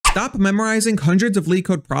Stop memorizing hundreds of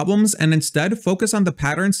LeetCode problems and instead focus on the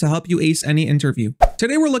patterns to help you ace any interview.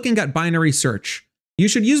 Today we're looking at binary search. You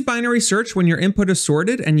should use binary search when your input is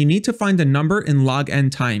sorted and you need to find a number in log n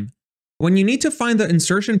time. When you need to find the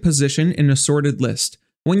insertion position in a sorted list.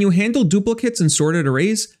 When you handle duplicates in sorted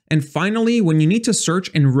arrays. And finally, when you need to search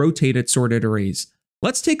in rotated sorted arrays.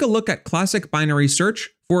 Let's take a look at classic binary search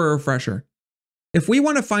for a refresher. If we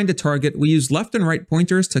want to find a target, we use left and right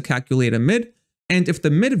pointers to calculate a mid. And if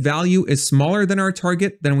the mid value is smaller than our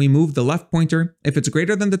target, then we move the left pointer. If it's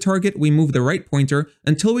greater than the target, we move the right pointer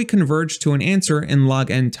until we converge to an answer in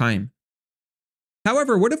log n time.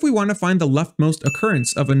 However, what if we want to find the leftmost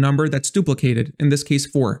occurrence of a number that's duplicated, in this case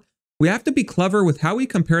 4? We have to be clever with how we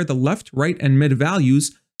compare the left, right, and mid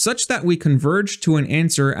values such that we converge to an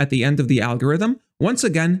answer at the end of the algorithm, once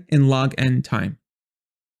again in log n time.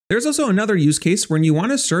 There's also another use case when you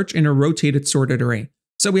want to search in a rotated sorted array.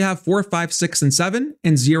 So we have 4, 5, 6, and 7,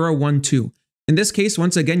 and 0, 1, 2. In this case,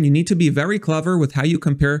 once again, you need to be very clever with how you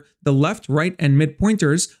compare the left, right, and mid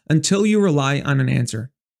pointers until you rely on an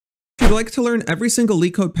answer. If you'd like to learn every single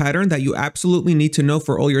LeetCode pattern that you absolutely need to know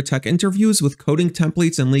for all your tech interviews with coding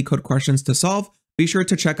templates and LeetCode questions to solve, be sure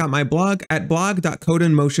to check out my blog at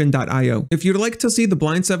blog.codeinmotion.io. If you'd like to see the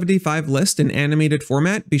Blind 75 list in animated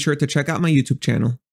format, be sure to check out my YouTube channel.